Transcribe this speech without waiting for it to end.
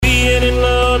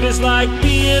is like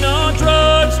being on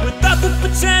drugs without the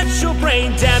potential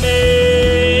brain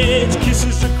damage.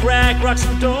 Kisses are crack rocks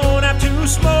you don't have to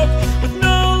smoke, with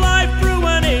no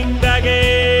life-ruining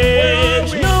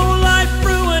baggage. No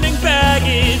life-ruining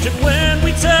baggage. And when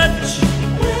we touch,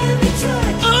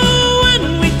 oh,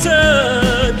 when we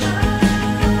touch,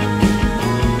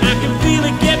 I can feel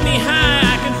it get me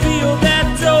high. I can feel that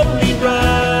dopamine rush.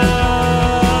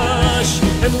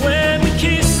 And when we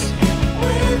kiss,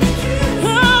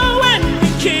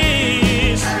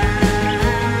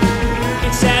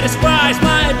 satisfies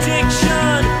my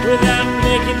addiction without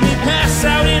making me pass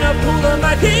out in a pool of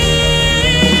my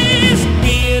peas.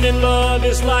 Being in love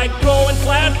is like going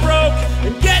flat broke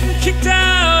and getting kicked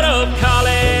out of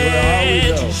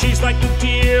college. She's like the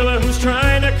dealer who's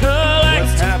trying to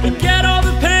collect and get all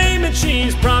the payment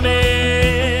she's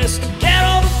promised. Get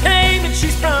all the payment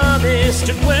she's promised.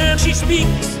 And when she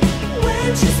speaks,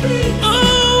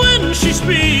 oh, when she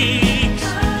speaks,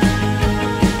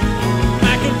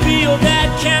 feel that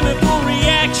chemical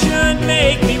reaction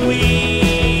make me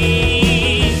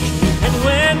weak. And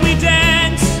when we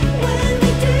dance,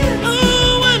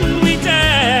 oh, when we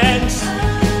dance,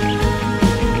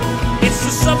 it's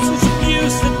the substance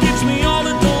abuse that gives me all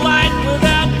the delight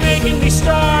without making me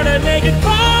start a naked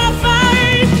bar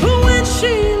fight. When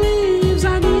she leaves,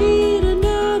 I need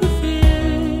another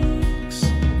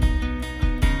fix.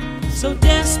 So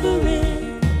desperate,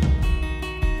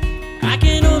 I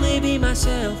can only be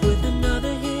myself with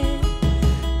another hit.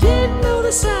 Didn't know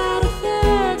the side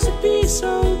effects would be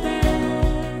so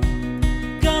bad.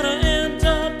 Gonna end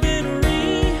up in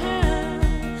rehab.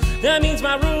 That means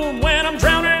my room when I'm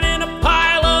drowning in a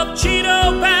pile of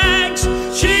Cheeto bags.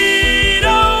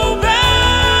 Cheeto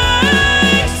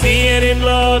bags. Being in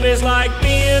love is like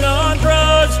being on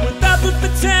drugs without the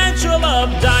potential of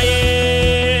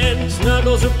dying.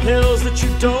 Snuggles are pills that you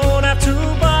don't have to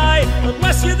buy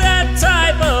unless you're that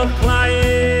type of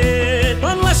client.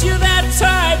 Unless you're that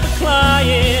type of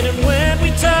client. And when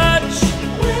we touch,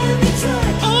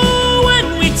 oh,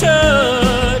 when we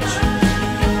touch,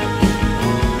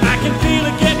 I can feel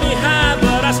it get me high,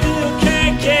 but I still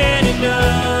can't get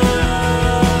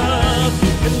enough.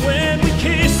 And when we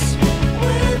kiss,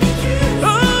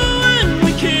 oh, when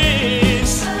we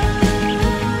kiss,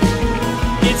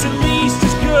 it's at least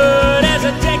as good as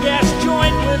a deck-ass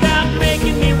joint without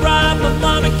making me rob my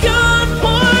mom at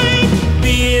gunpoint.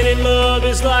 Being in love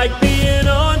is like being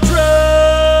on drugs.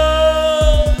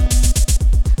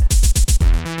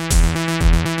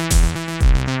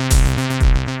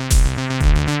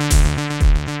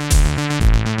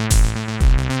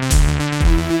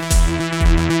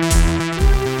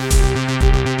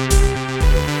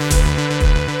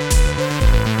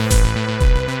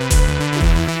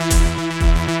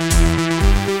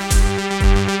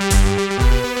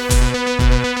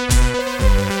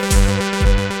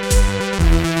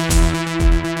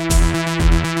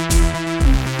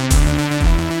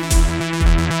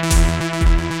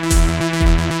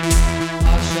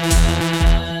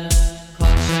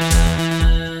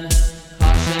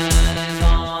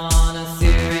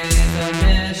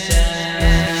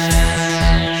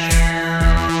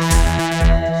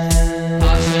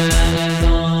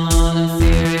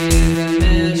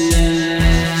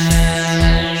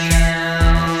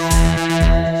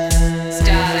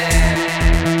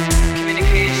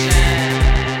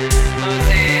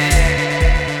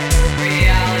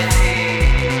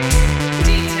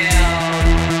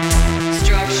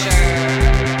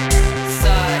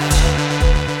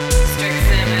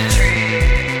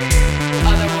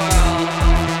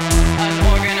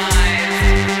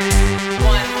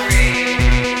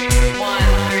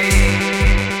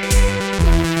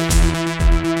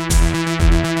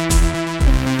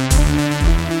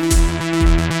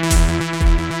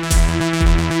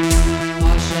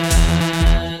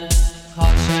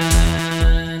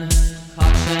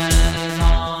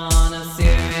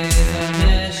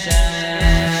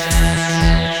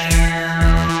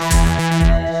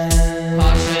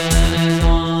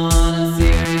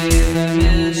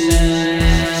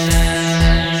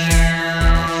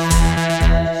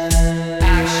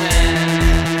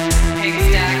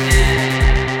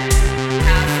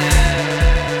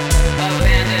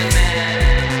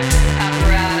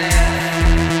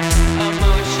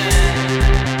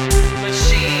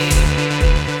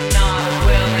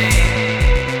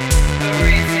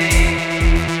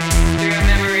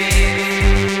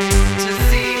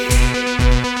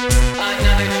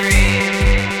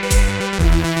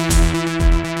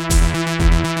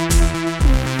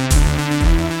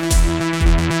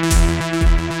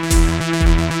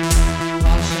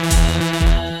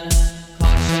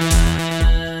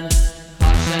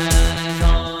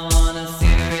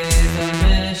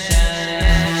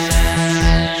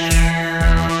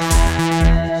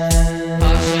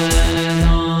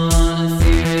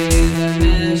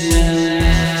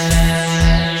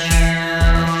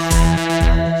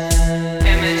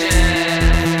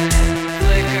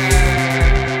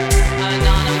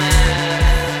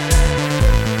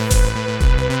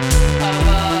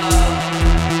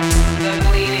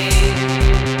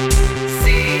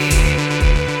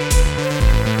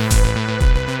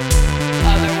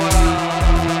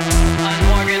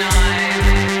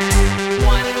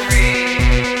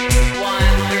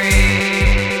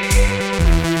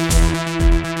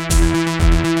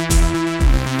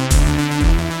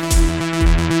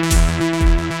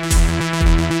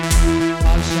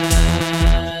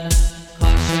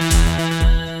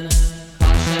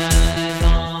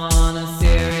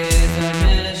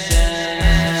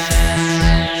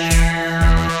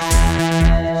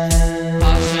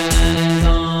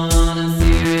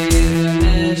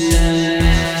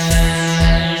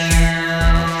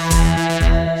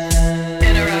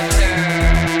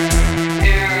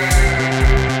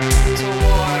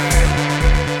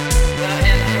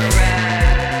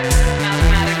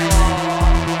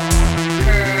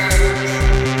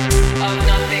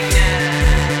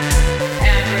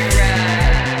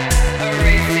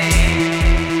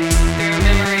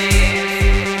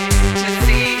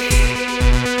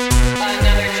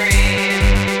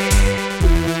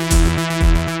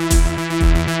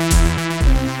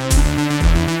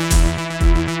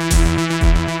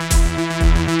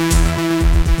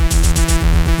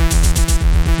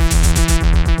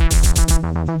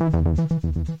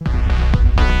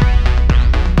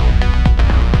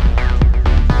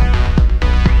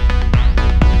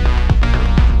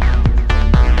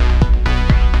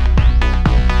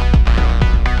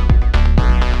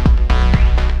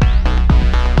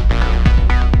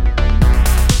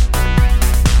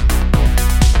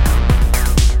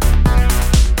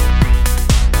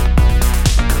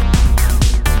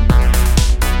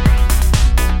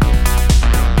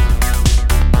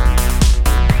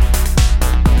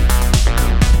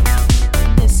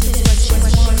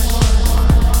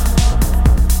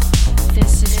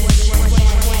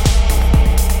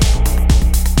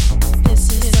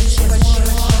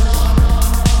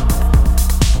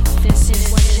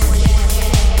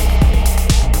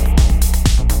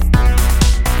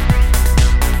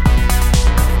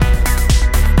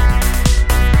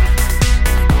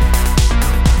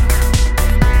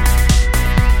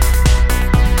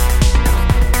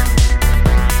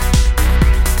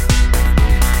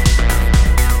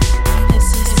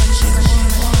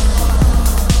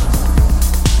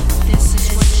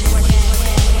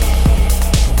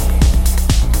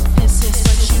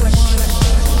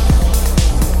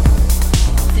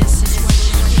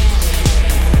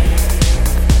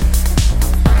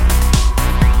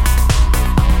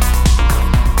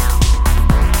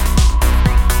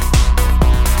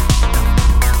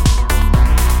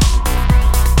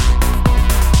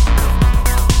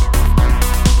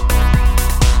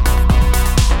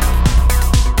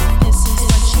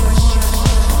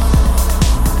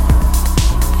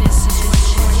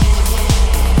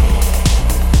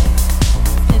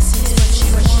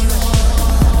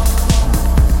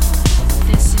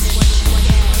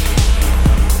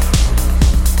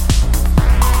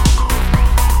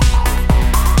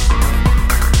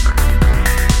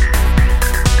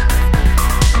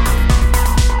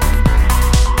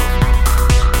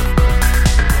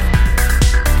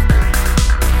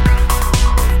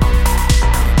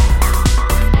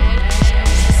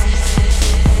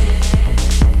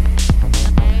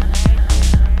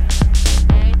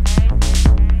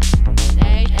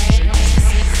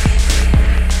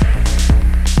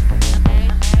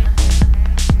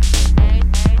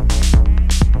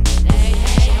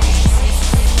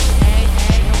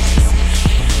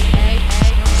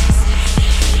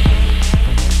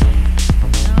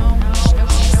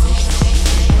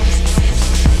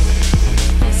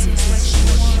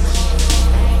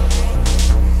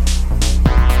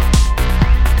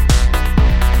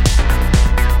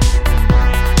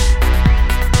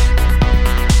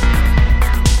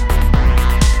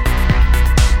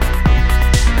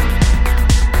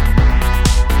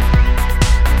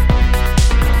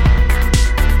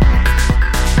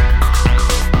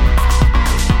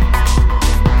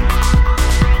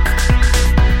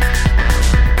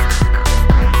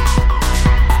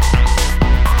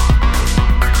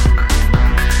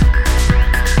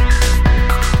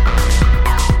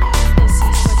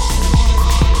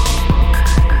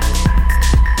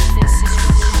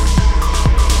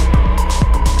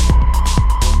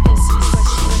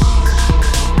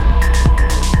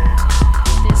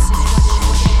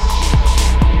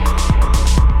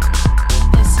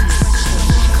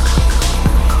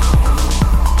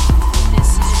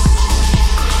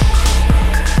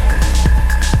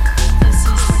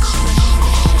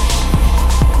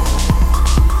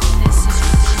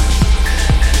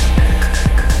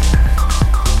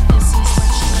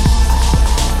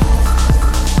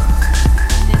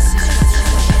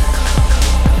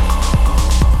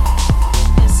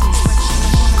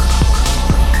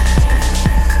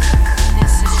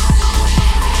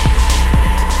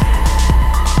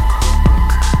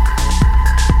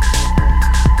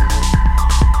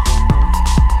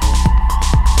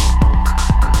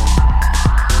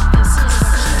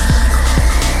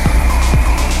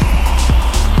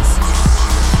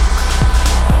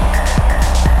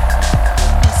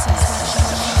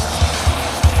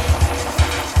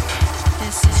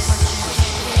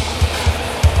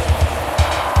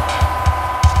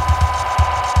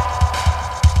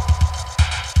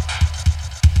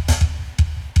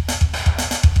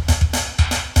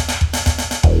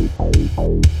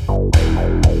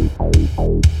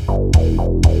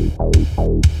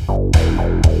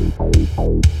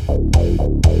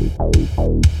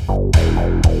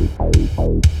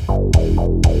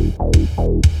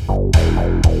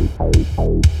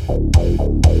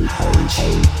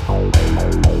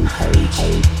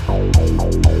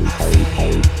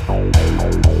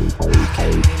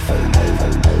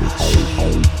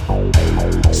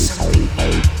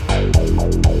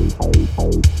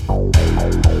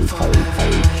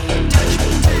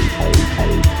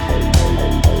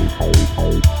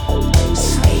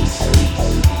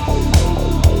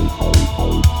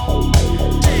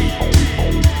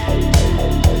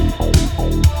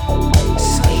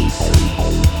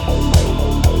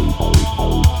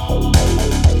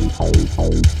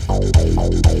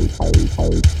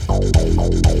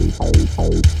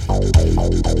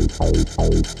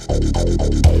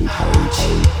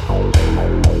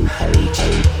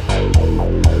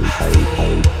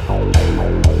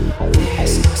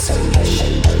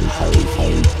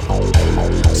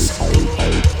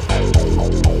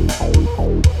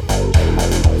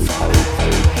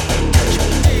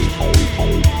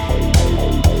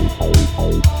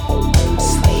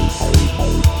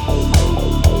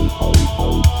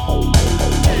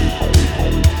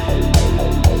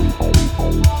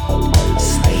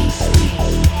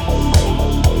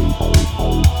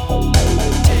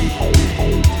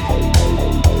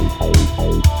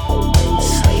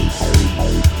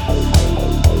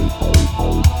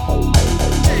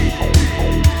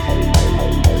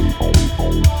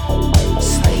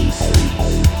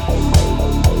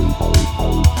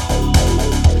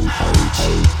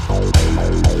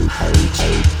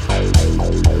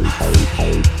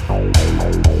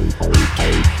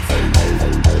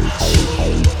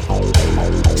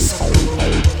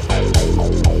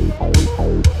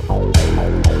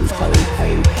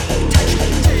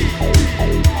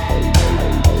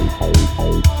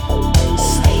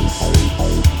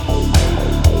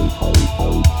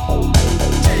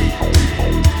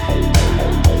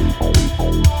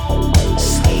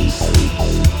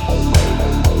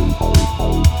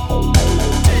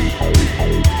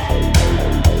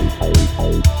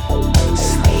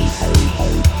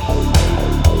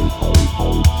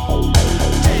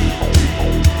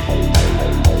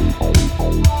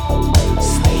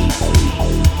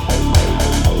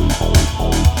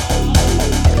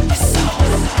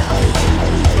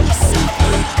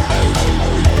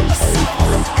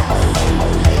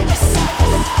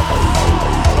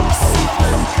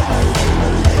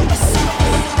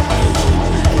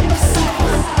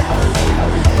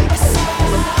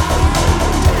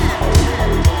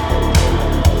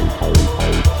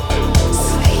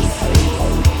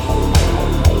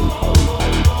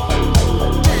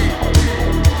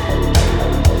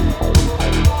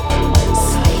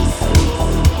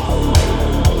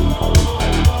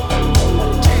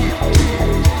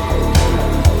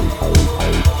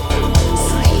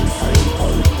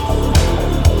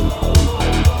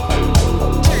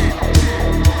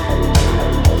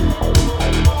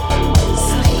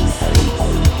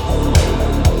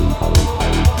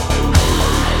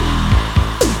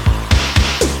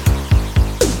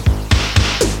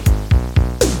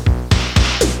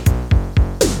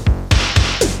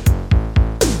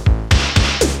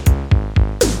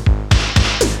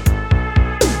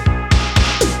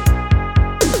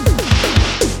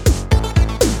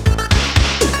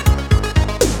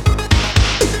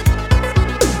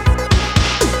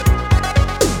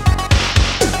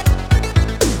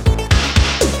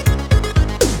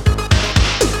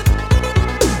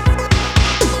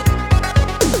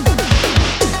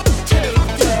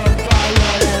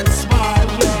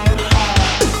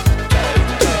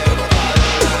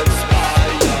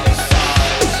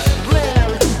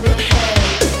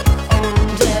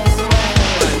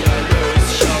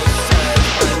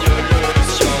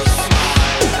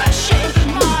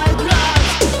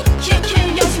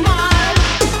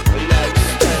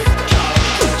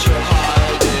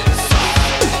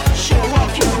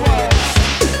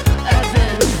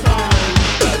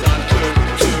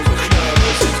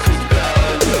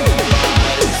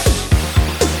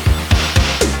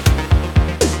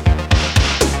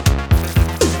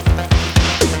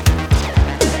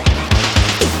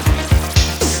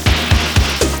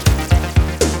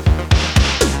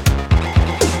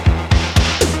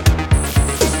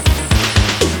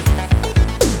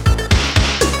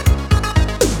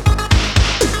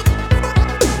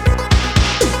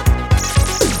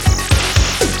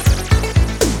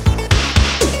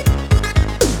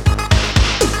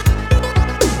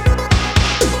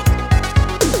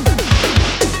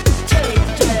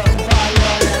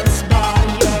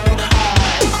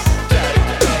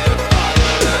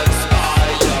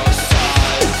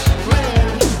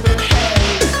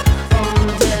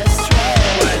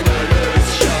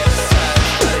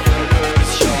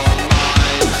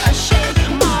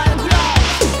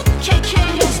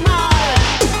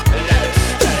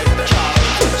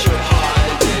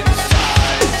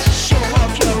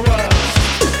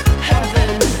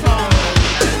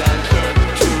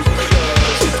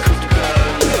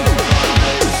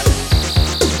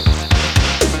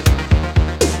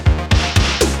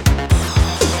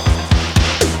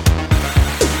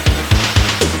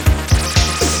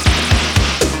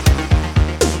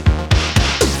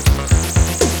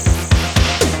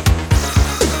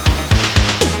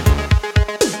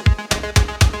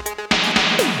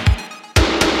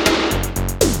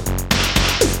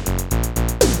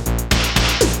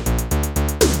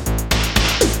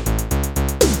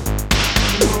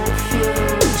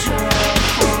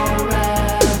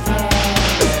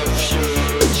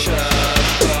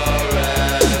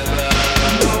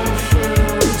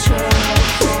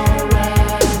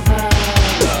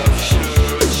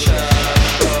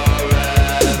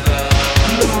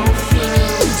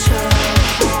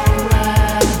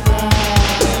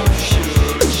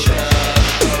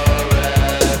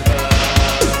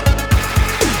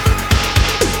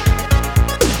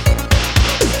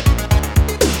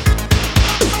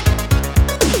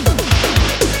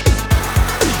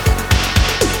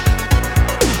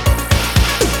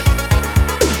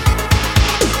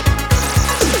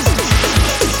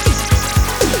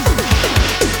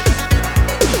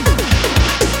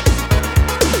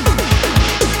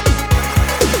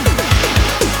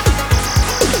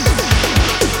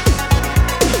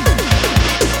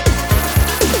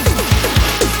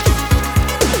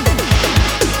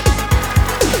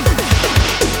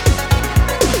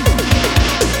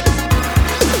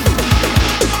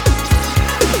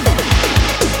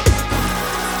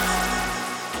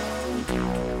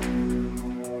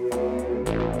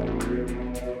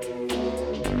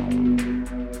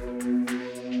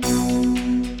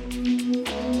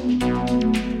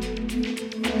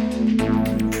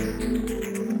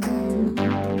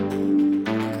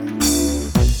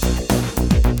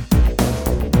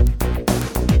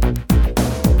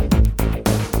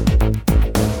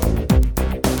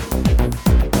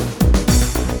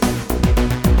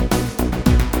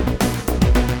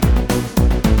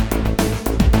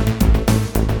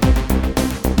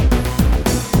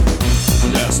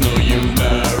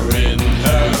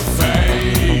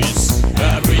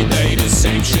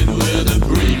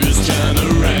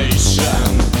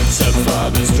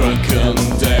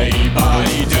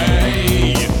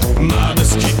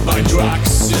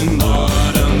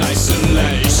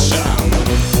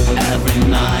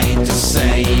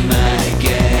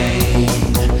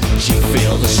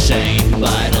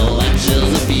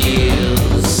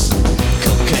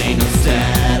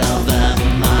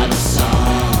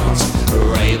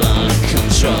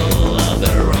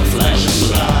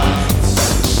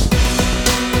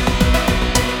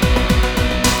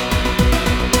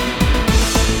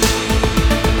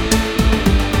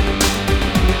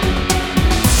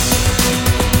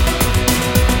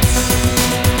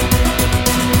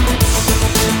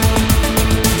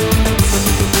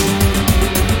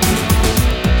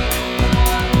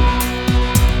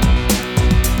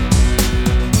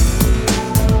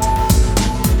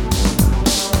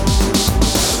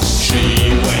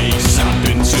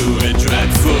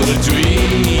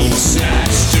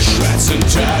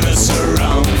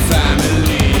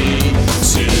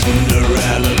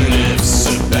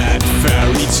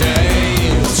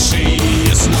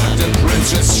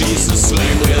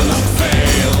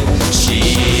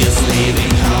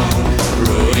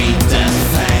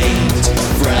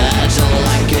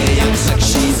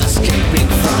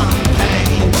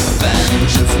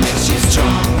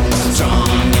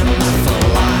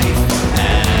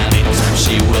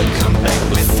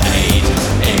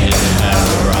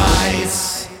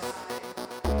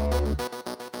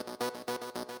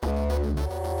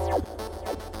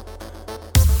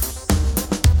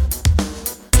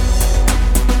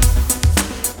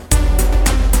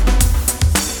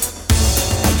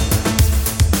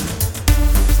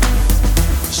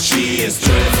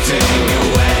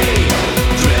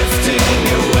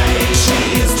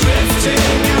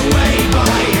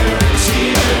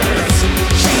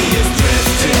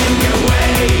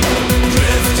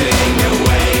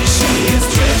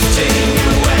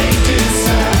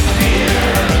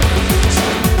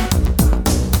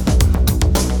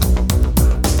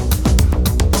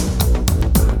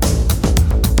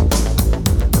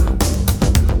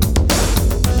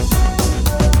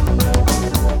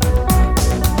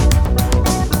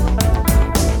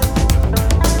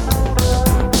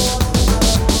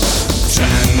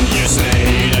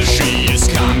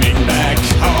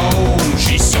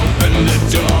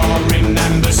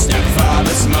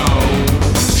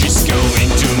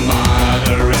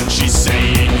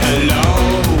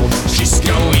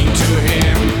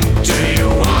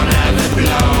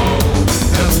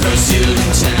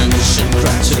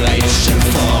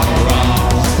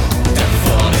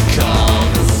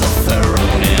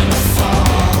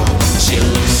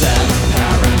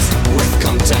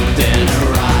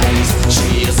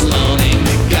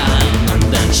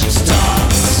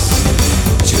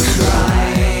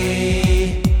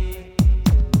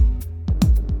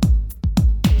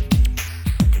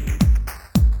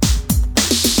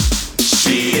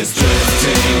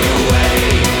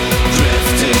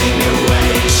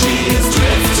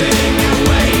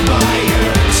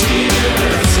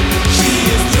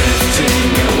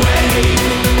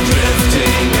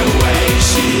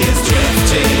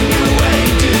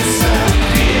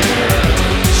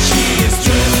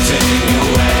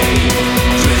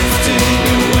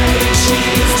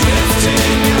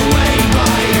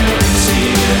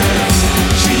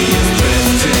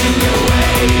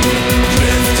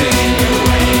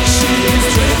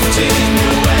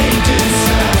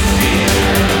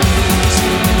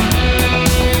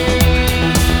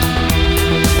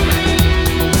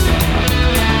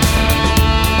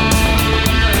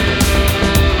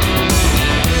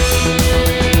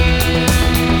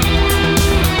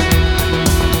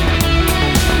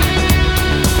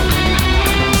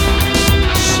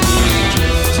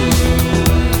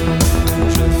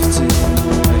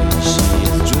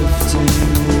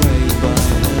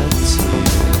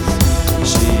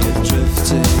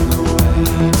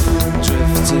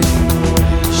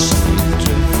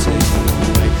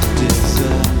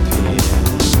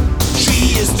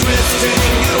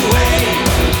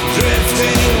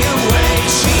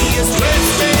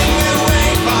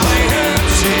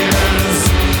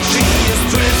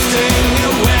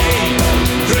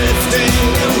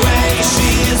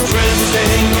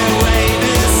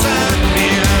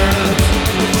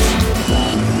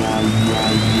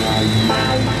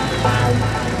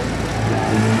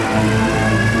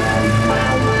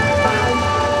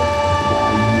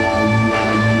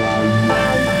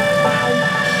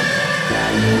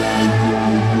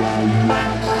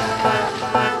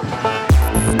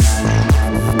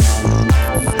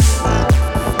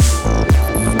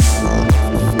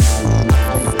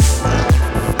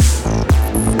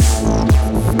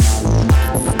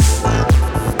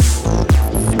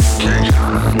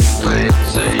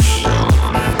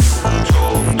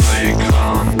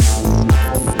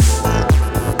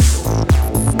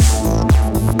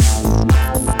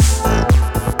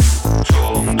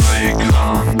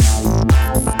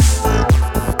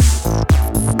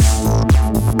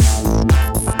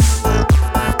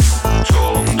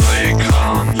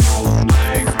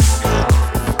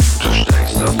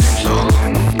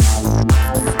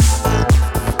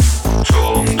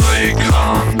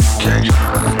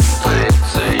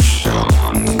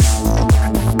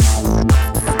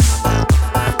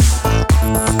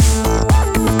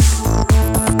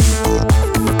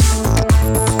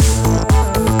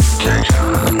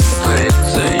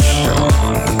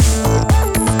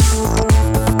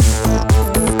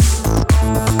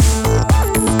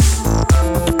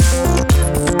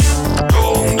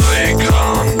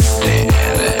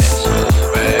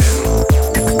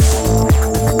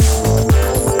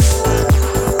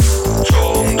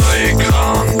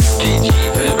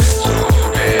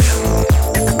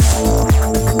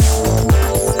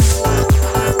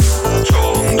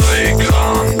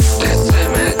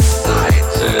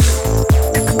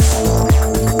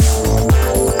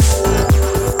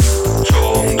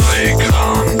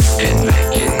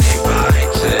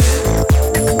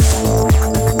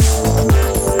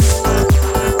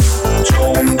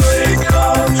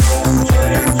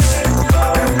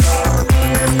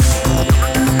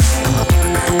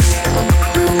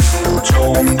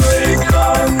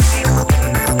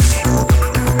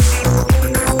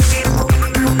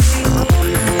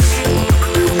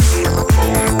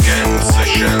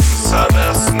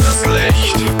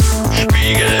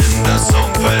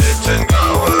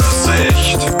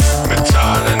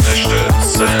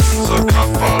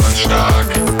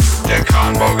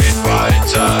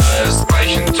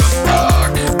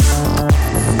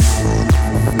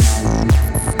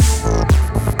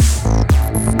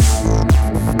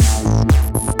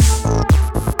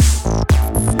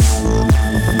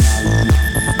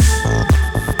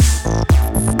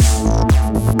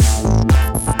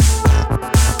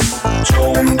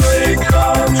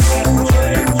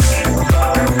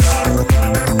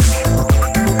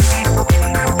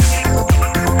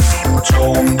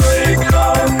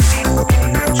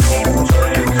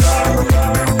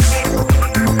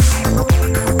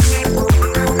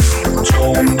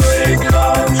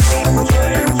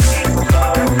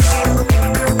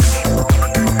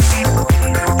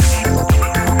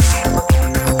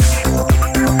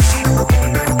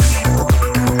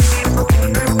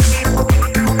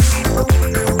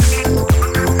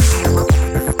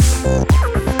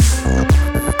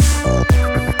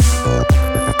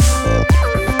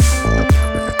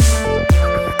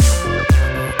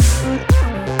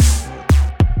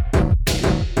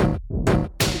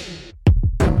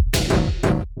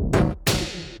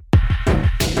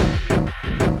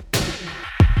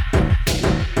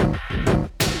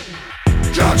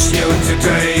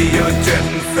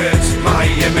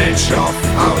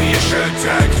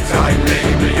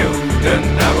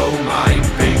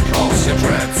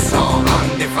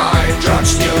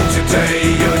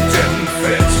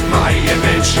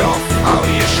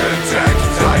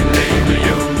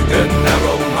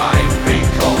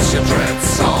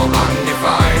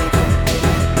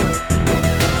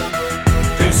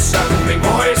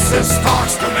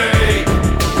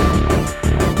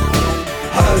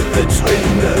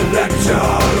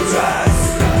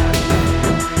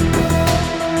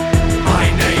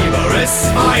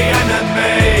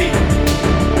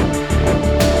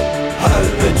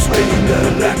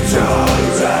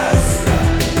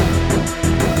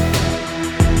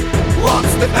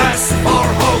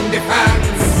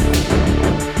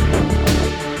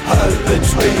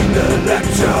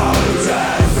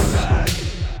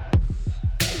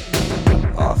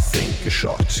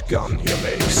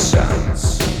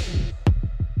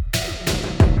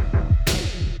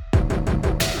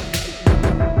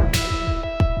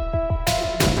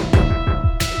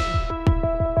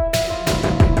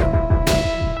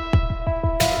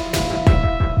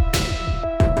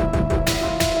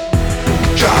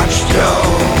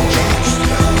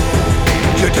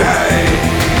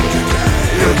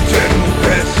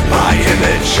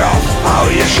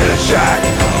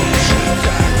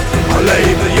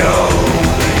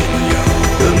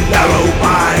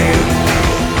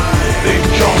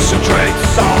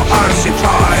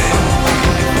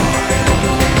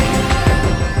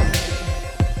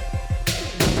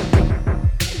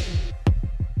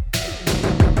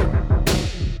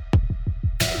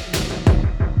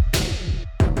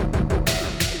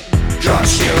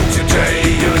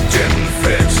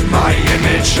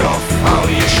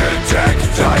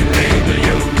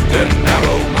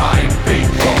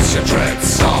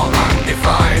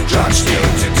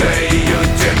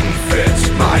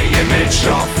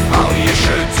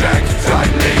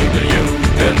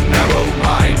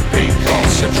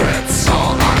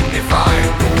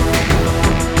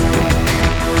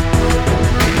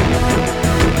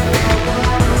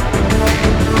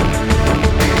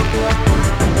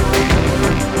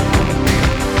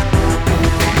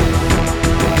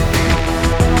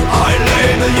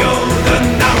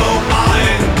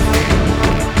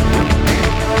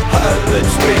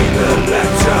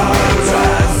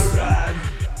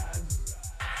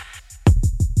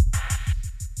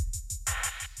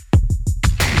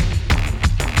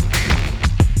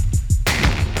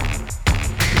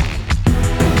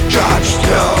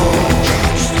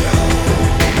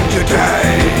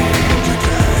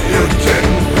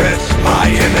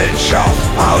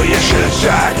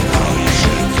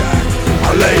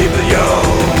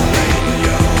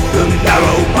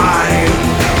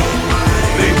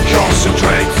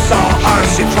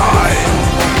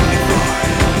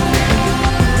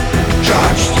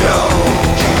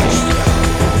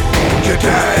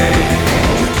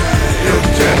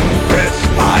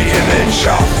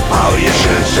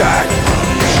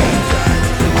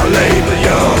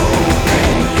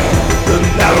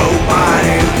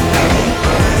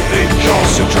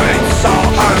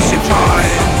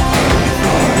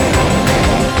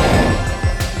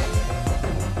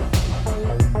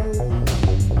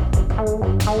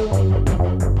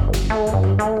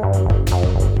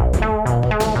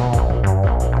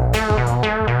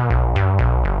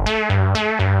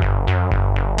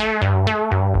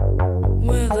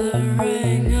 With a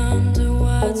ring under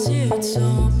what you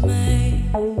told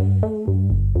me.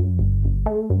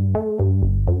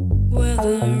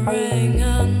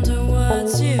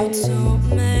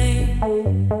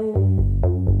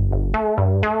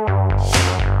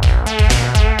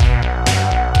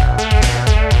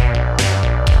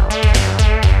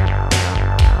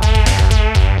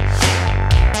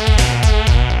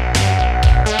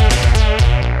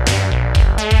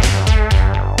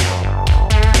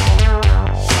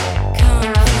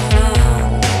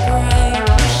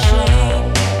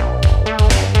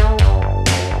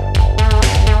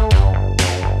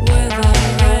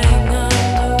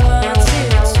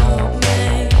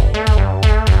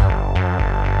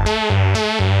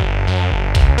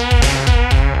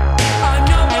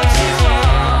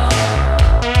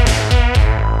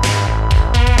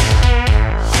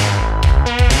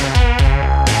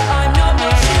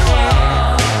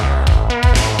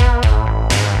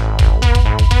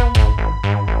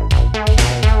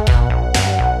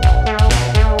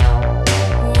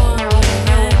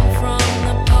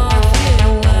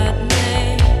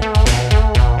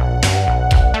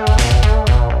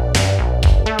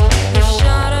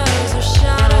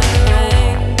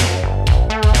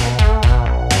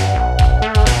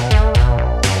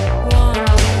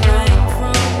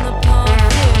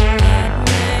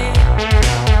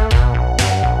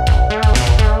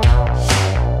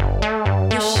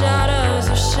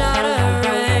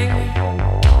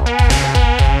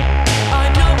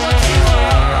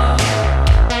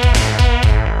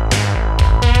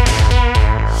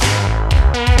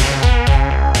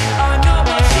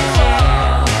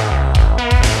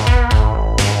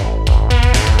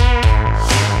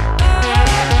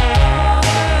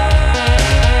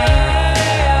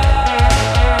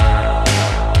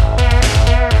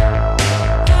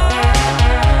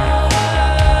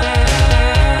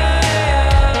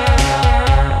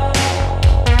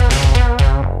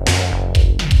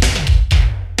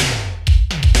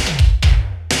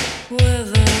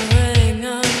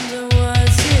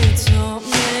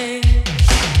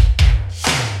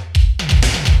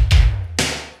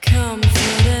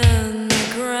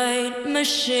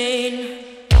 machine.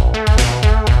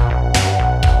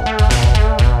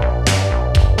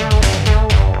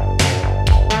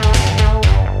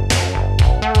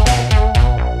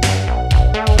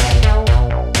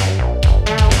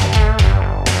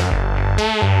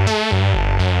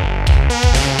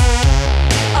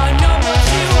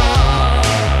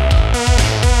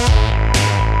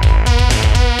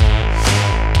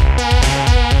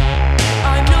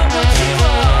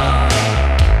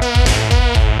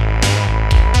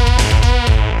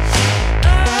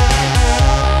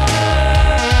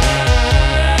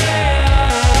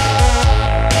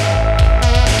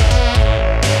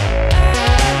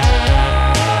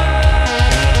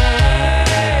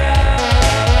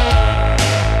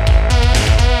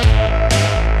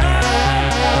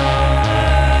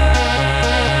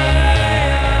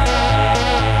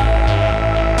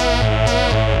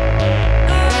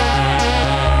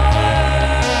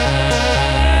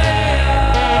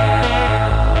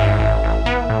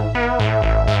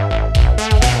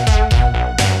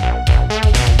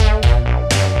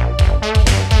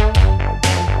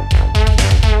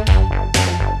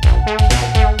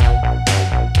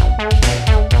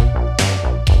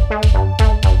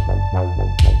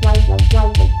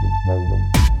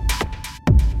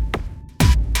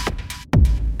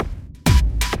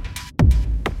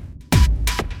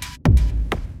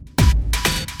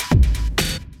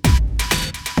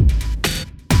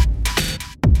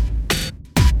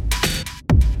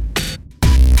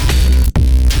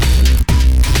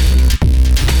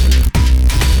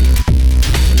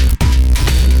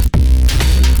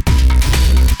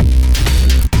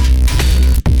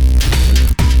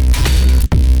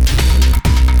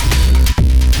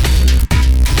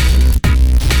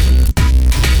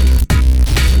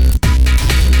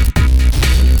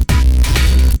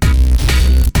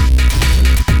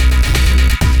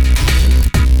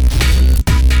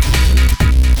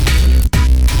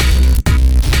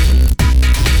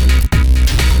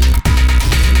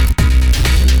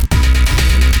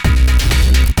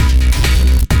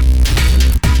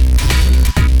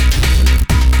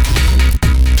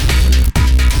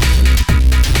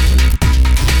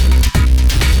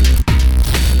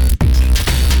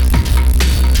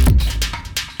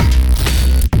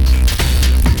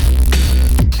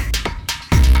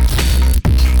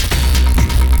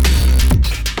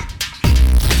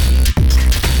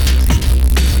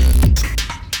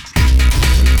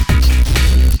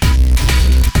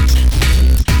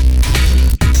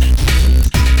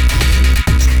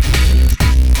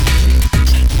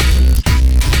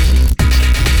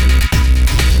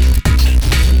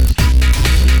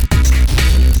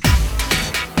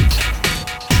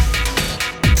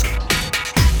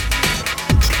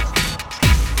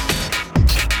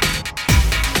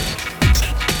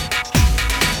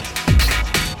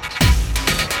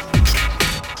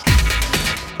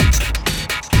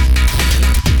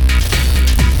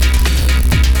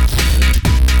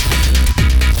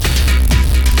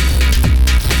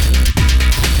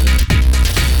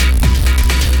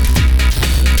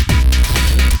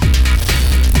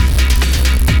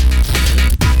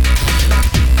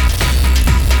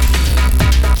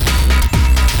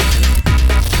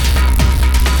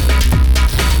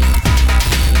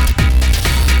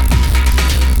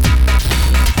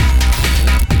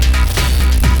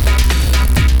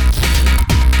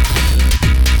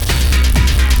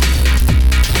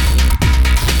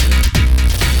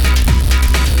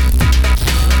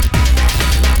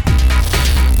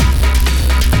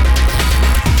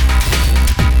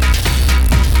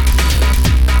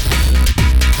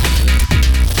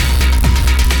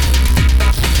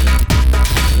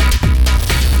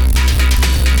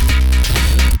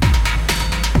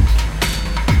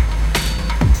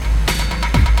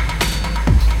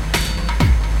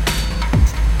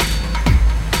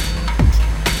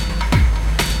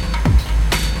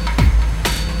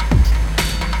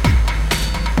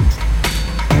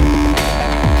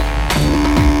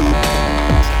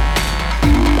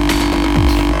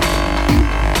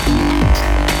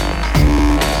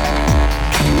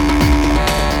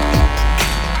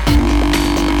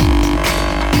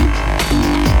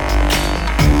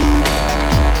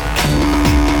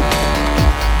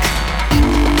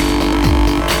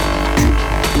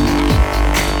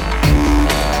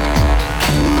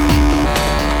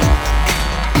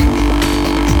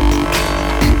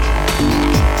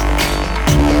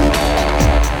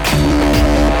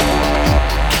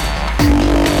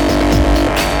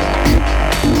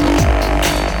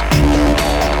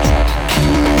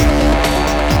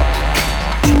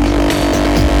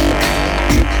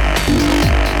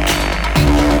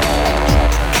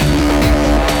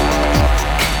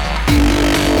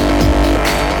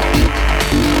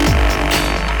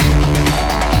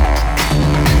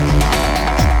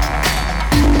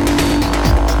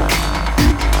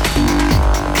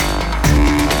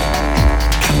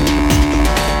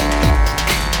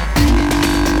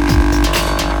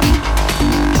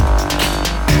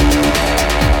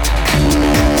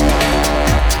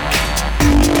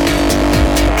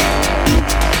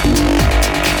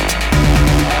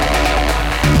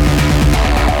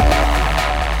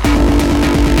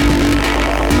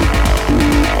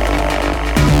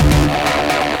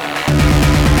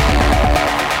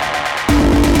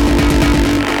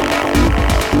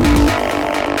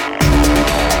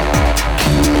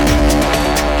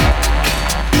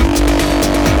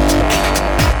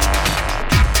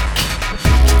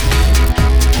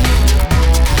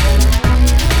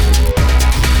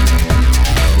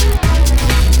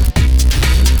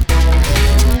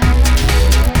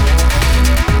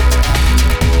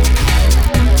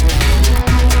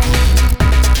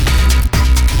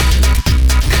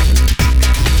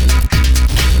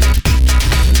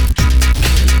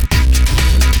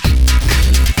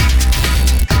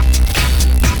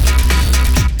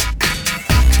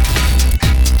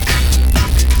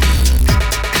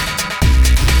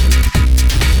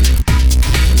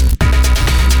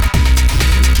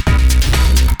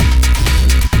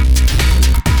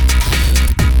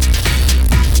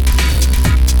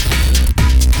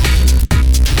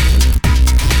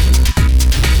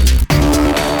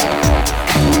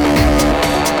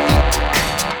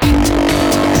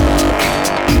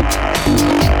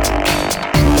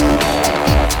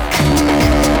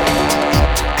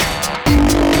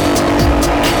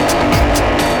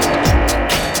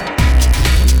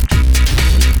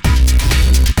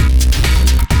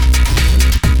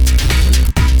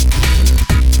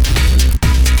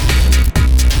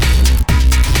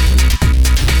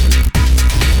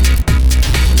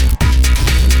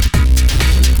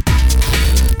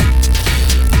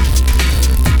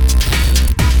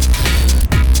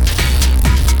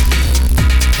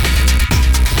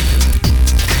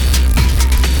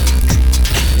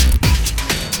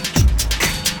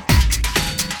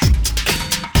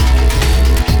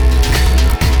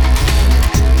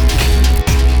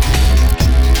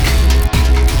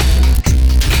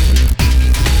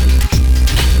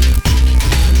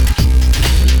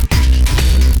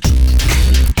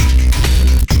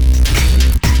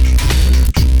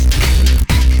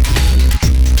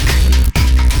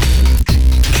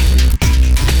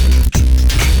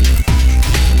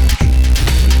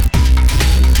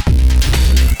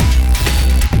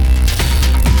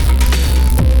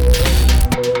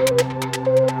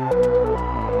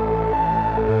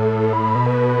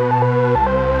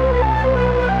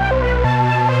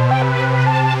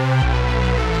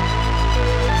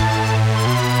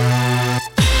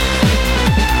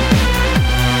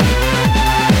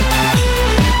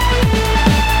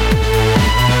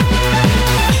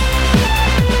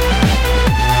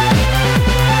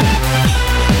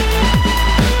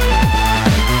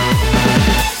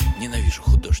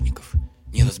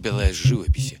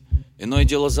 живописи. Иное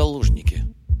дело заложники.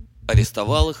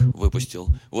 Арестовал их, выпустил.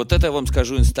 Вот это, я вам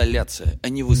скажу, инсталляция, а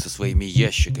не вы со своими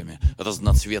ящиками,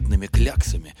 разноцветными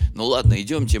кляксами. Ну ладно,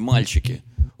 идемте, мальчики.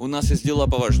 У нас есть дела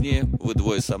поважнее. Вы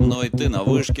двое со мной, ты на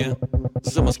вышке.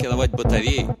 Замаскировать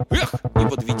батареи. Эх, не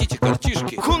подведите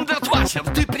картишки.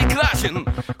 Hundertwasser, ты прекрасен.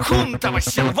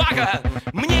 Hundertwasser, вага.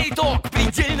 Мне итог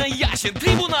предельно ясен.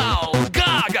 Трибунал,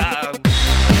 Гага.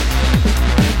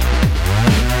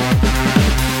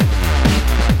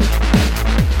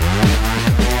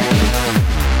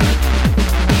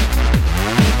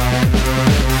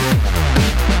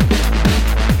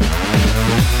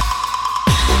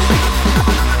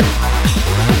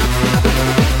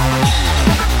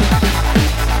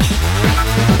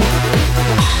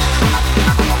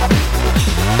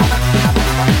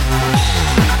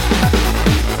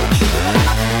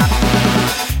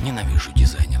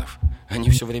 Они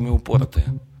все время упоротые.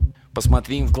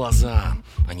 Посмотри им в глаза,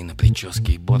 они на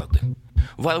прически и бороды.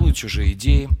 Воруют чужие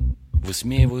идеи,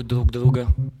 высмеивают друг друга,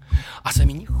 а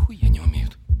сами нихуя не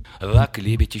умеют. Рак,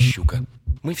 лебедь и щука.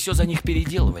 Мы все за них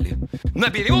переделывали. На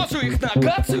березу их, на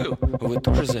акацию. Вы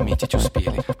тоже заметить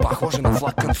успели. Похоже на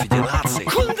флаг конфедерации.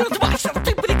 Hundertwasser,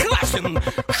 ты прекрасен.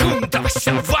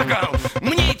 Hundertwasser, вага.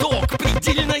 Мне итог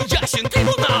предельно ясен.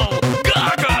 Трибунал,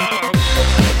 Гага.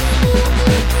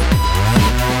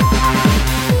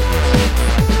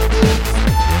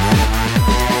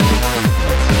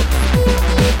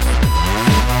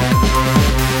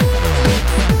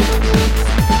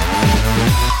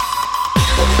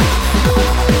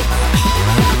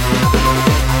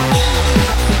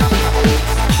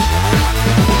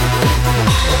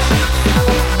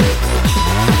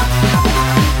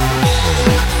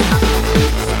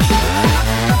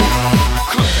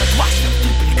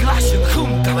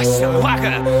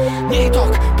 Не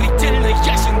итог предельно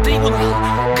ясен. Трибунал,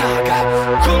 Гага.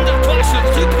 Hundertwasser,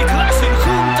 ты прекрасен.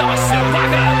 Hundertwasser,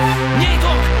 вага. Не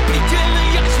итог предельно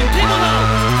ясен. Трибунал,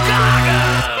 Гага.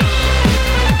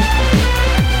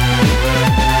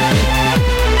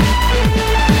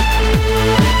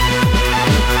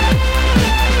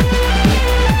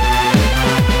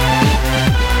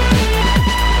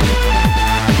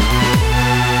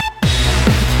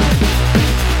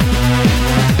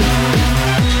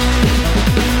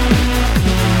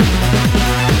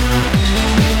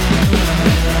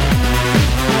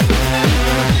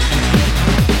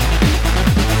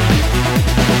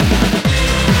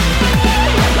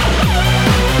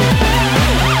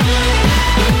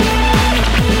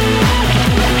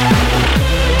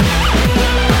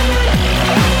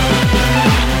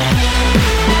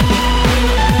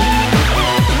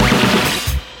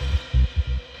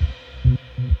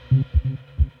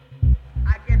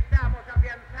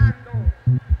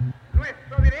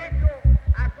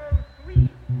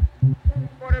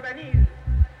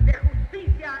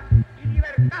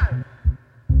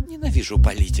 Ненавижу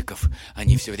политиков.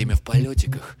 Они все время в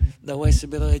полетиках. Давай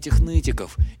собирай этих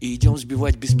нытиков и идем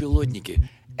сбивать беспилотники.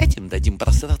 Этим дадим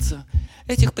просраться.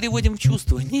 Этих приводим в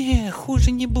чувство. Не,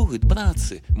 хуже не будет,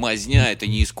 братцы. Мазня — это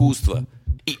не искусство.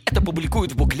 И это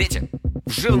публикуют в буклете,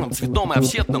 в жирном, цветном и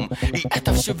офсетном. И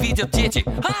это все видят дети.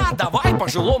 А, давай по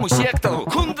жилому сектору.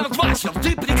 Hundertwasser,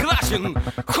 ты прекрасен.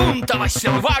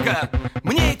 Hundertwasser, вага.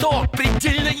 Мне итог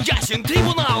предельно ясен.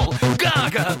 Трибунал,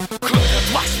 Гага.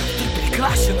 Hundertwasser, ты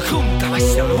прекрасен.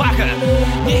 Hundertwasser, вага.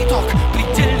 Мне итог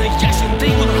предельно ясен.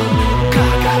 Трибунал,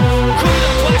 Гага.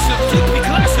 Hundertwasser, ты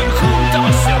прекрасен.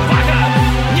 Hundertwasser, вага.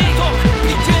 Мне итог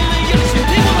предельно ясен.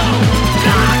 Трибунал,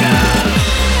 Гага.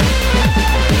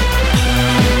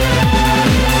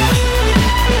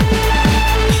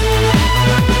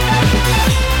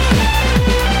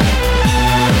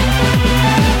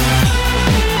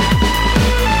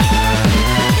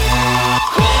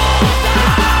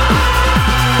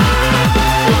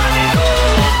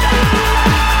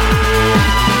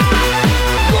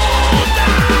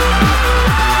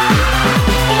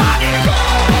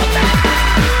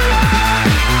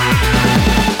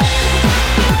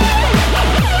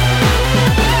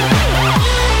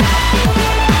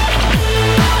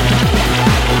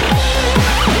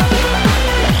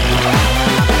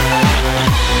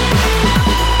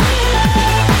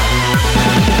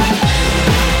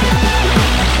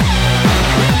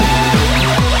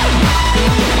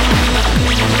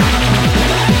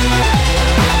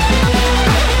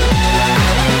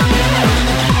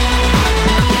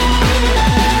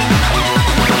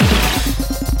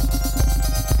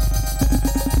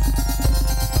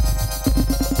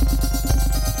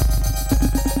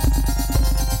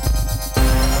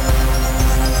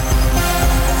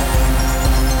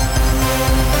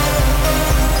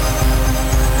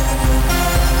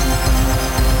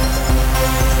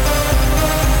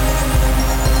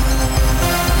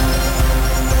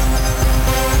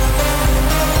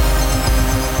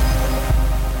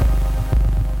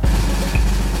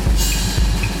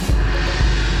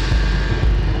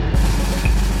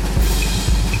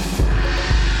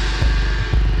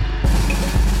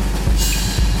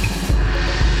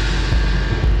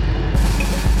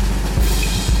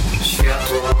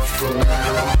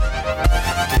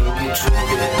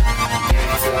 lubię. Nie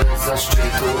chcę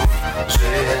zaszczytów,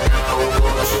 żyję na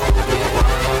uboczu. Nie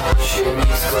kłaniać się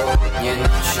nisko, nie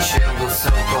nosi się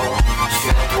wysoko.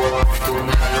 Światło w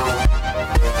tunelu,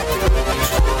 drugi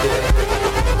człowiek.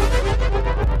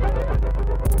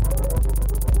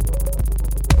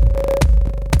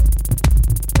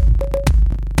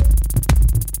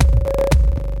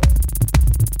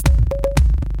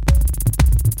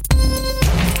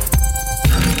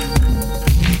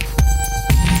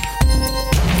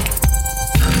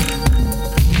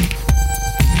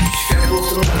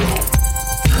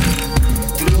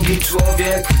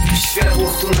 Człowiek, światło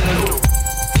w tunelu.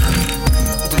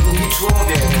 Drugi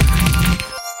człowiek.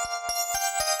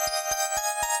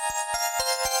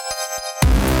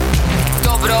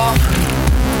 Dobro,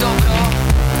 dobro,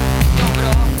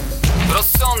 dobro.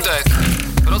 Rozsądek,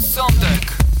 rozsądek,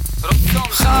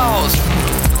 rozsądek. Chaos,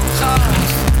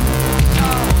 chaos,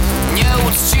 chaos.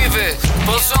 Nieuczciwy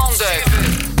porządek,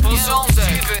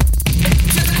 porządek.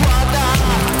 Przedkłada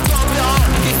dobro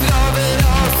i zdrowy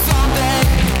rozsądek.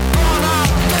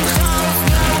 Ten chaos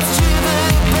nieuczciwy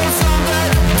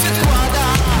porządek. Przedkłada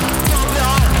dobro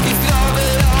i zdrowy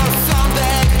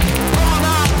rozsądek.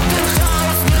 Ponad ten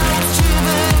chaos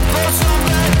nieuczciwy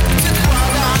porządek.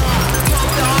 Przedkłada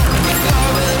dobro i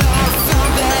zdrowy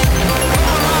rozsądek.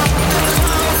 Ponad ten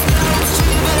chaos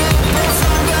nieuczciwy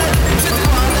porządek.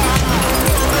 Przedkłada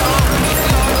dobro i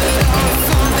zdrowy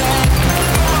rozsądek.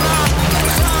 Ponad ten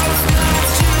chaos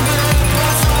nieuczciwy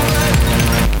porządek.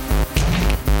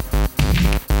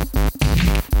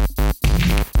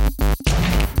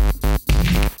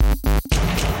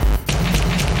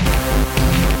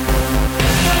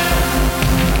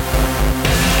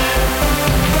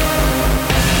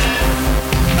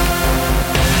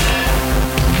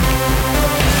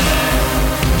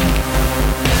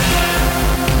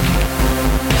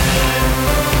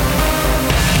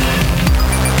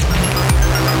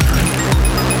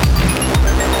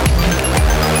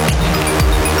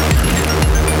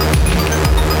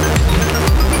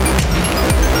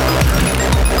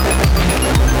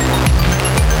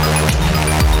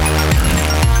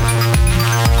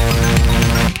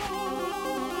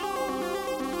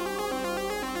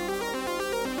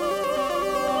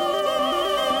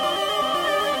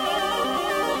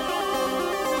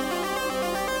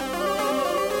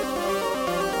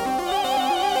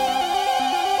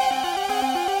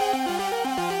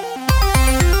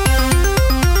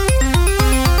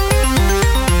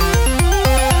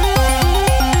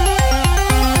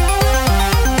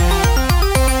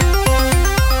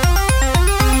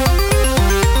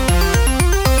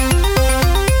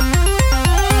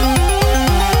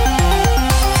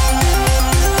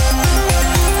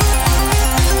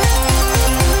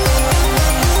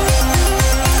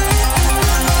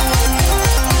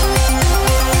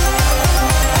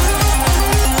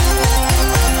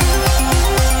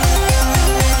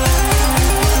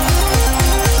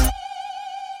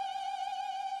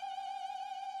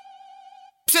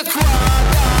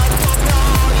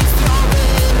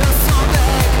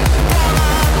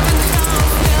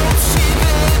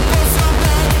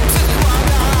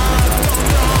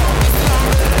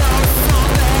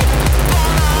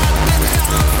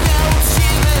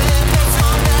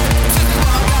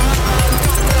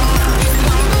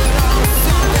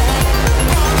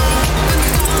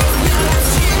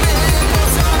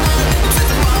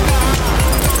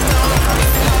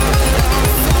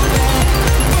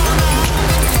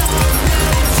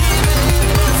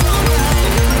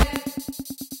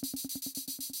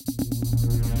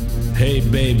 Hey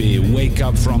baby, wake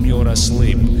up from your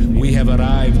asleep. We have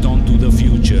arrived onto the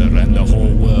future and the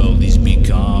whole world is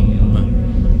become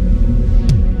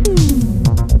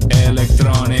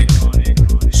electronic,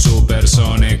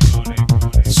 supersonic,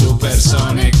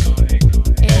 supersonic,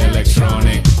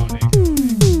 electronic.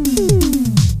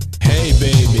 Hey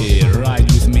baby,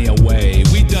 ride with me away.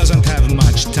 We doesn't have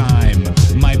much time.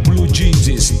 My blue jeans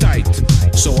is tight,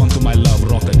 so onto my love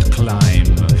rocket climb.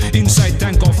 Inside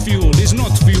tank of fuel is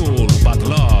not fuel, but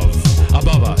love.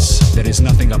 Above us, there is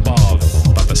nothing above,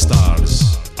 but the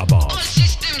stars above. All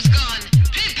systems gone.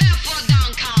 Prepare for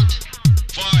down count.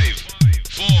 5,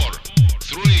 4,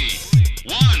 3,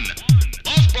 1.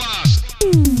 Off blast!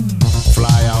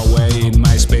 Fly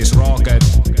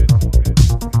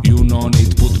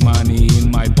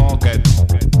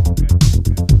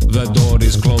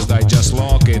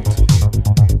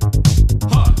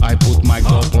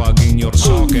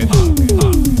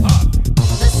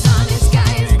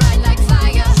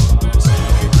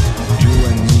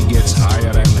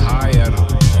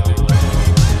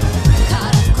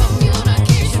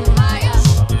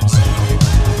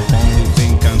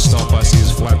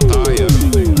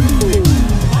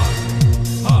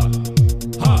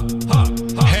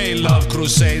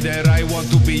crusader, I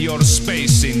want to be your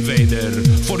space invader.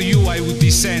 For you I would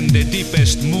descend the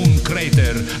deepest moon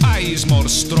crater. I is more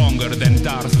stronger than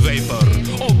Darth Vapor.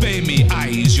 Obey me, I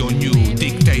is your new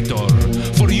dictator.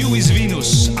 For you is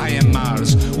Venus, I am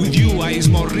Mars. With you I is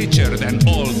more richer than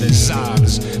all the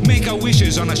czars. Make a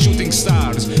wishes on a shooting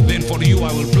stars. Then for you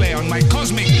I will play on my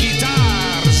cosmic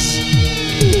guitars.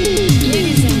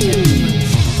 Ladies and gentlemen,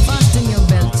 fasten your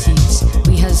belt seats.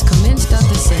 We has commenced our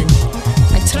descent.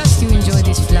 I trust you enjoy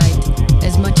this flight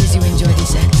as much as you enjoy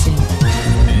this accent.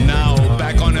 Now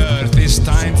back on Earth, it's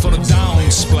time for a down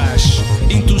splash.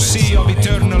 Into sea of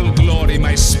eternal glory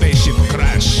my spaceship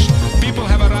crash. People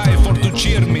have arrived for to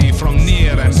cheer me from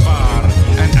near and far.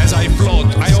 And as I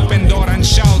float, I open door and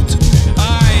shout,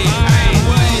 I am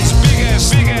world's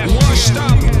biggest, washed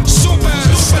up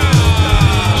superstar.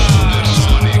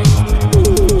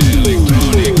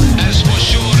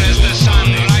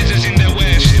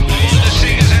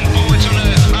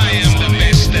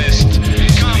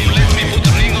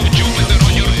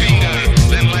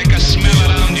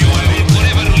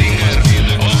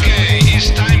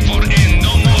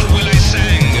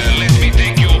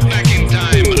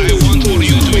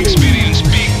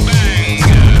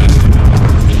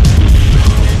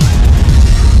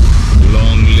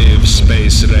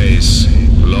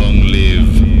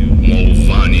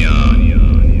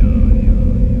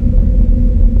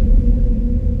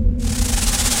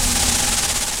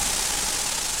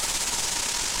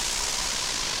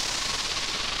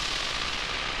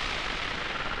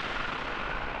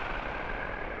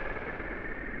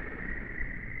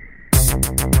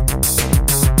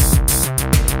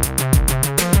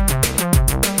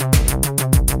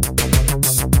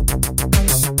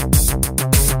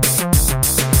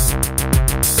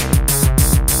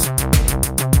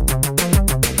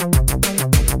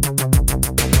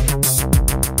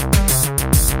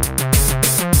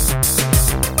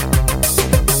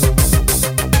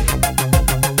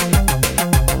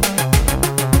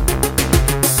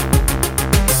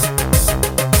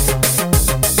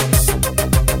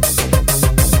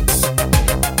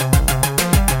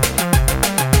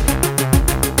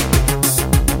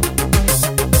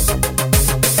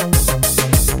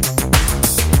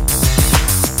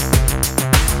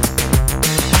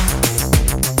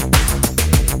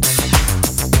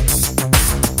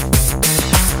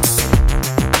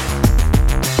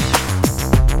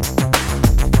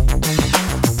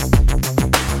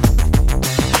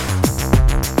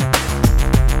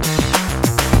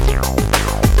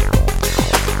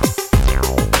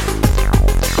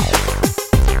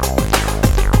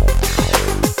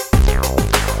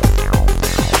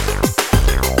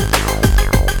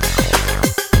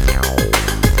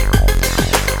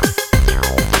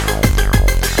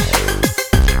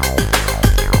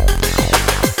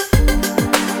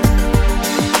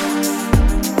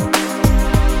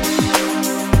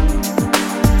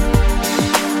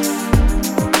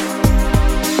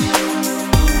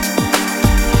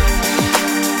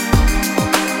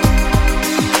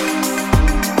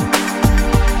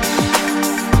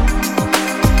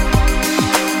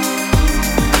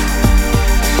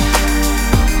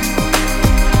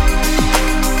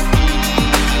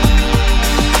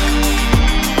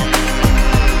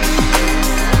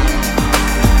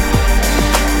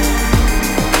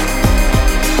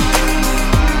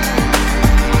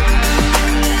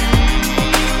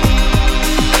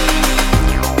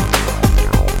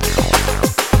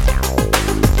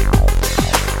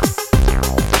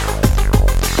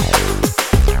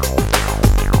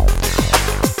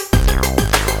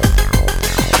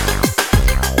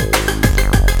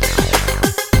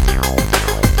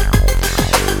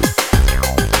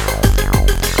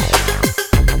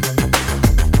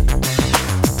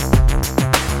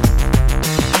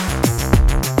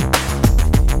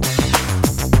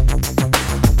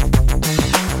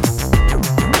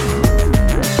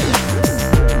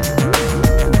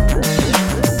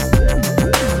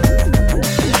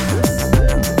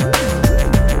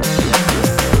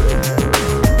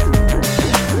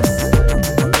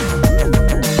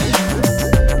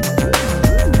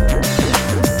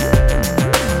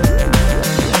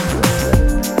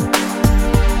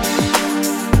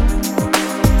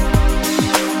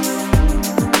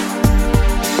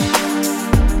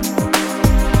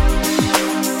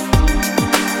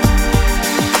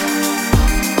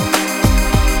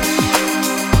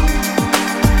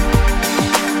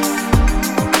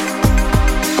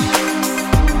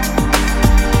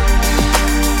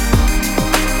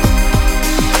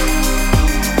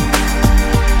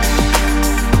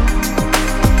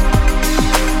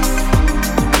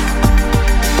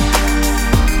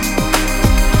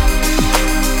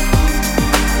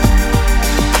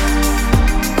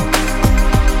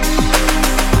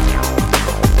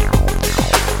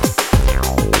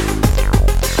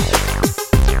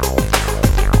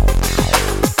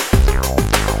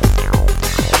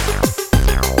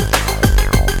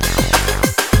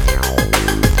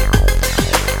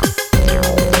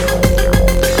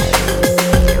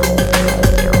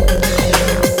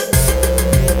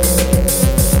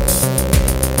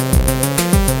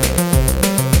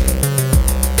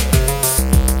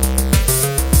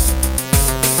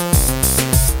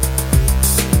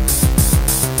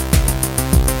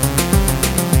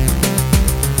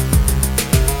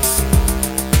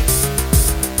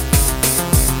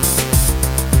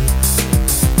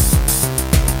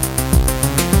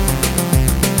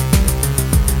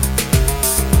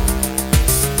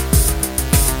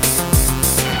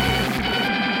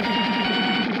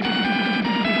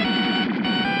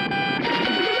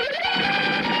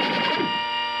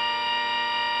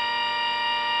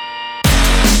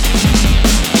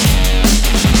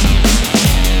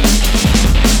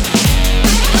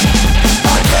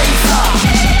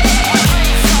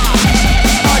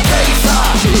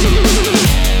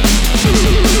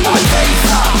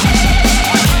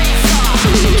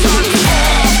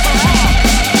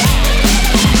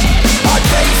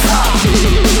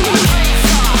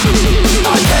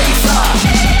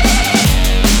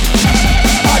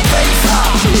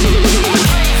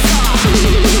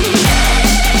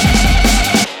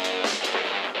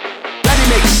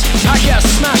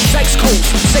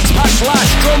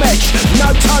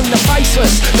 the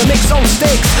faceless, the mix on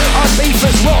sticks. Our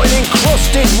beefers rotting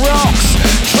encrusted rocks.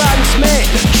 Transmit,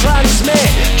 transmit,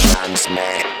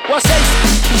 transmit. What's they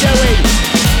doing?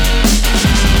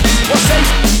 What's they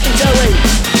doing?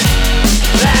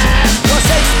 What's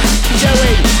they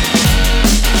doing?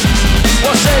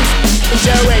 What's they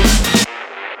doing?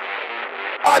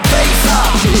 I beef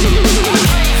up.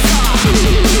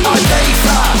 I beef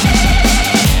up.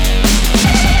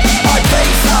 I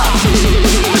beef up.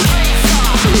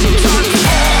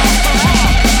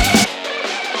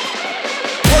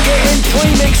 Plug it in,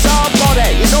 premix our body.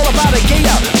 It's all about a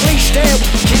gear. Bleach steel,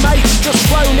 mates just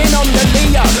flown in on the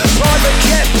Lear. Private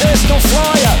jet, personal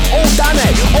flyer. All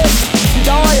Danny, all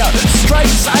dire.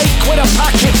 Straights, £8 a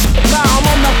packet. Now I'm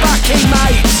on the backy,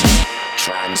 mates.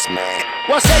 Transmit.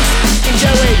 What's they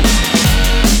doing?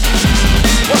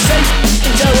 What's they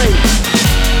doing?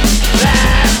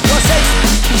 What's they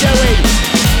doing?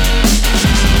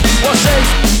 What's they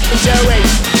doing?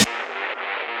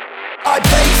 I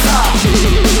beef up.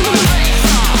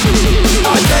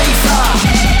 I beef up.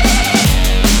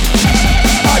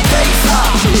 I beef up.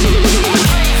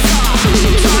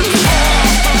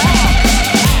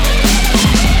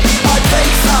 I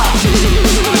beef up.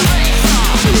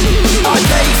 I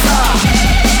beef up.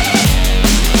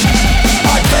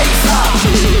 I beef up.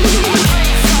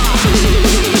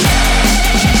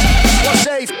 What's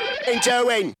they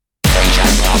doing? DJ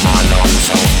Bob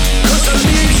Alonso. 'Cause the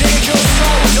music just so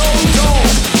dull.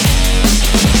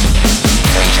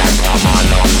 DJ Bob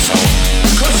Alonso.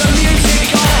 'Cause the music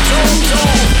got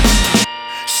dull.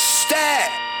 Step.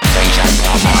 DJ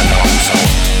Bob Alonso.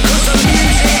 'Cause the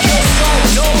music just so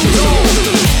dull.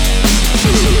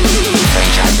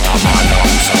 DJ Bob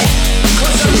Alonso.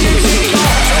 'Cause the music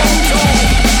got dull.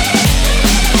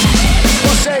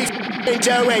 What's they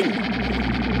doing?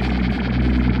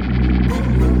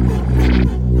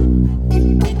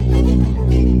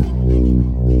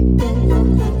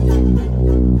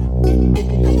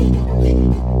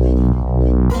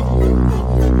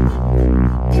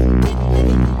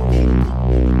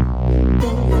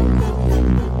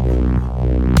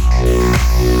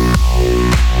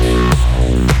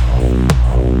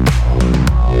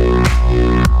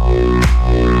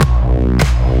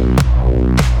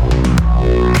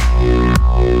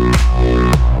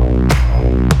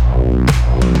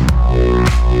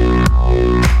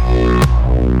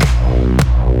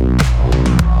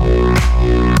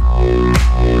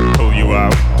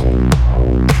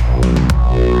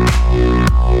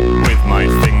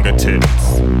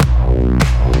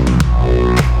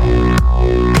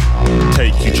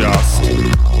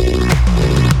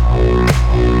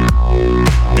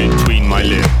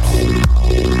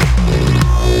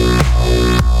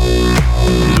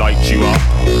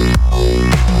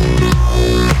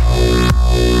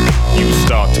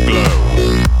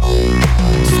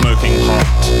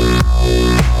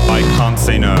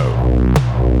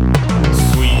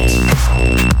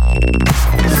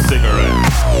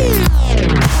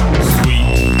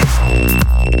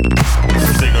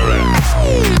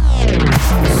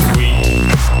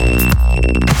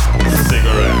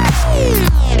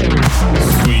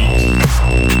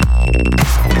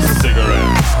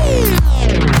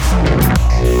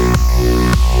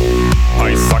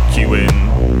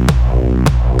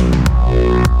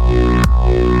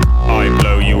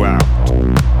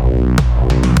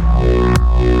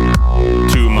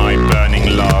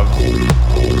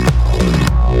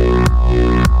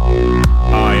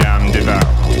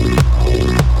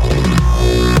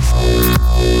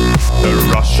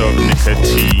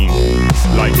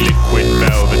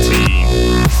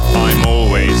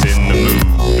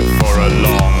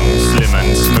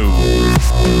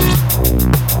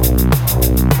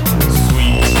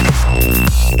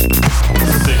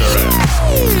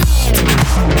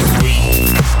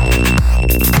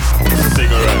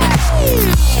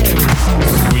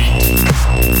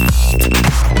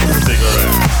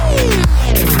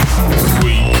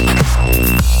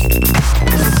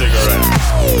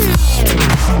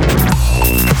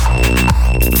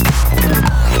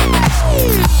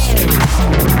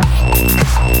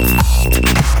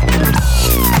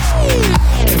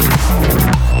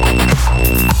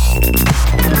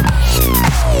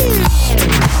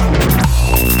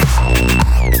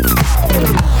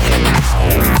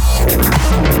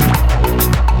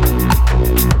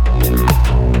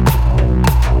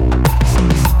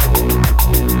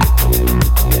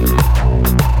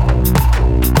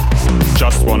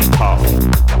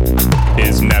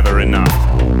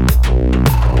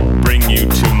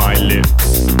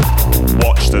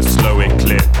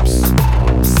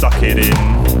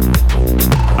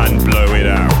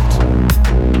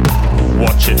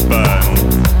 it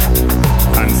burn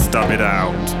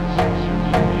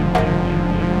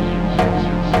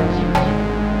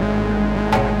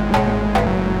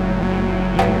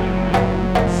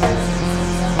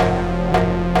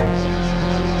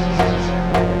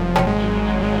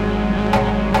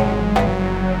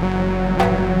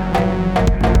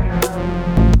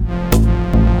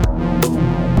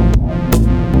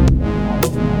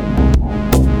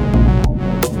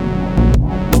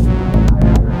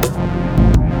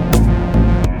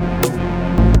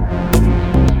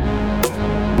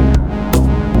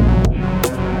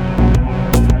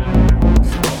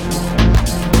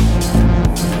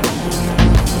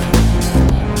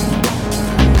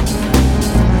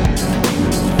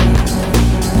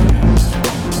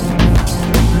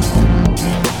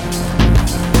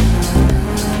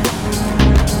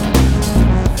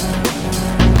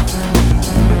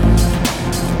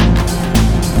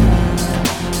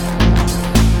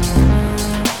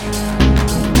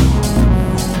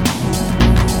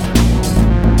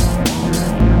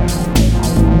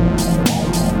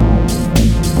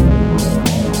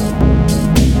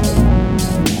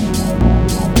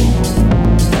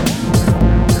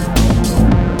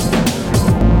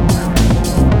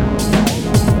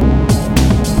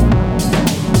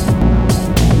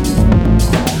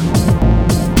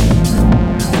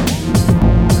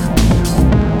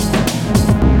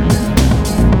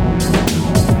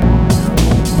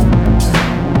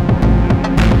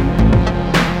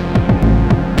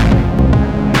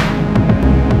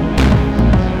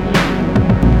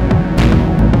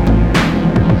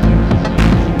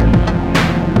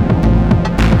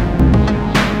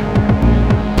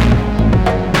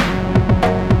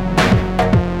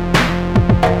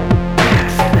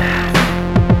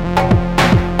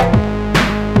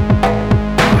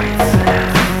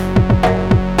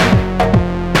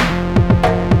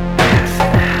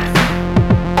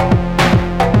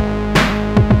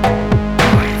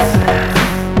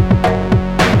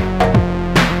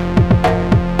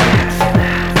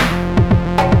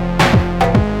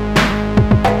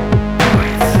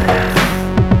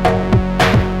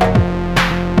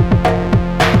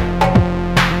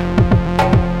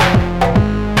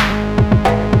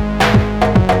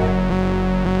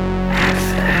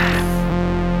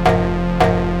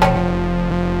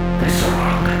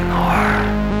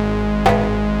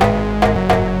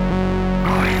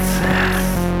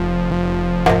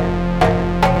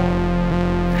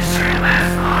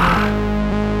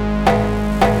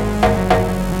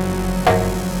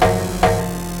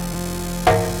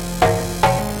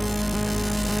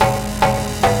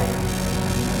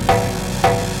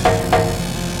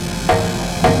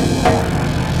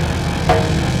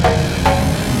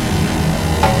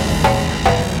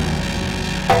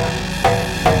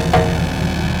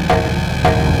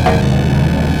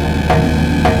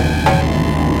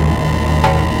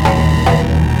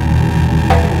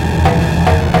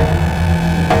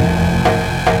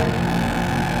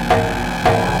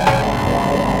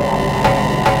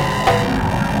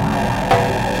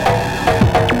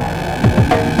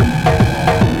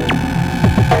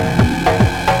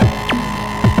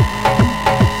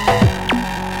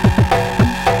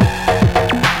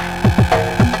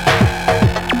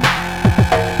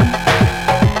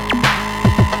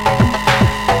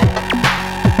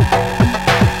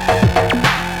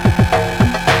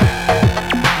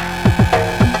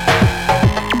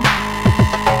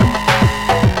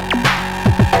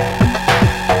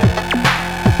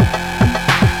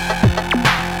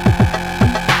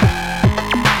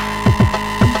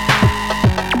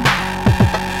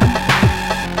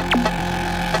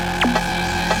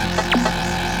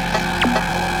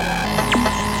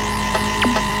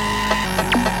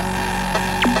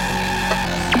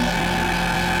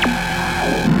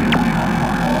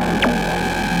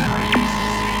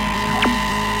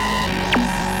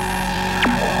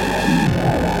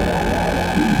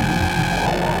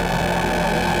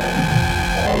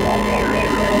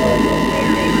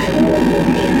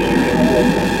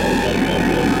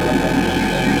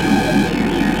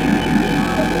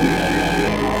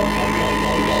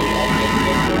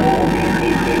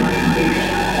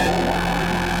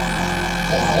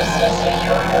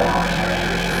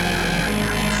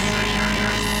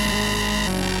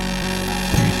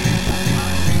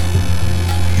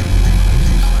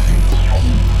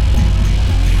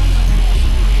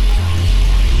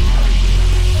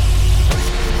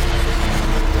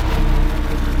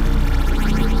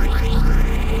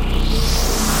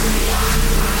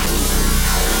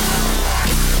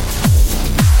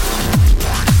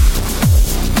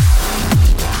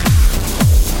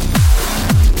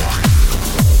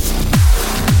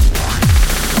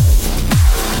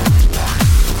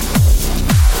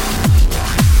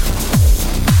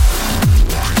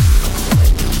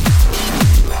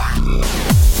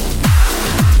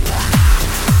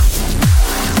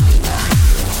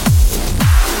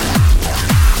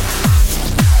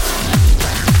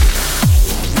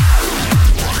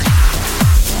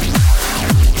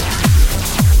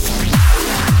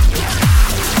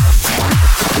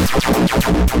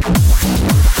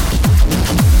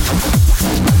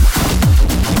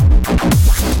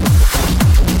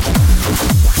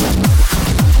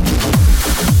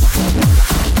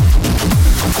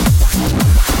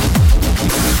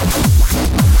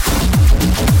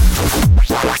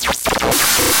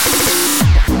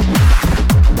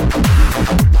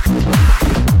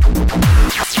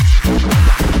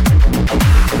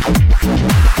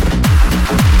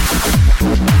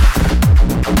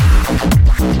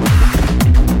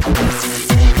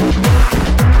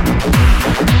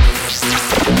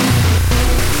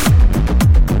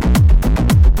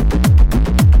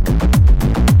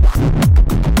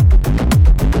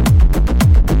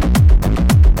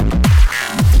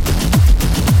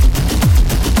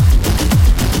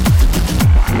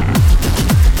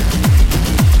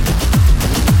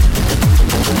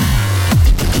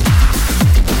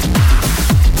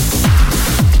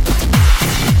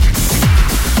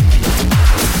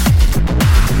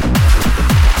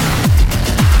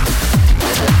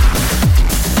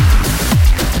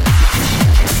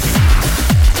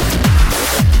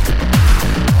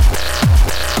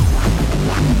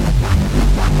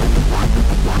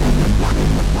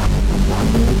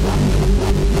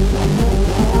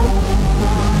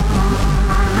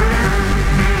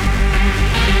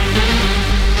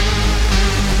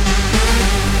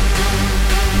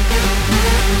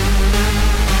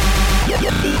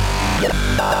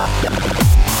Hold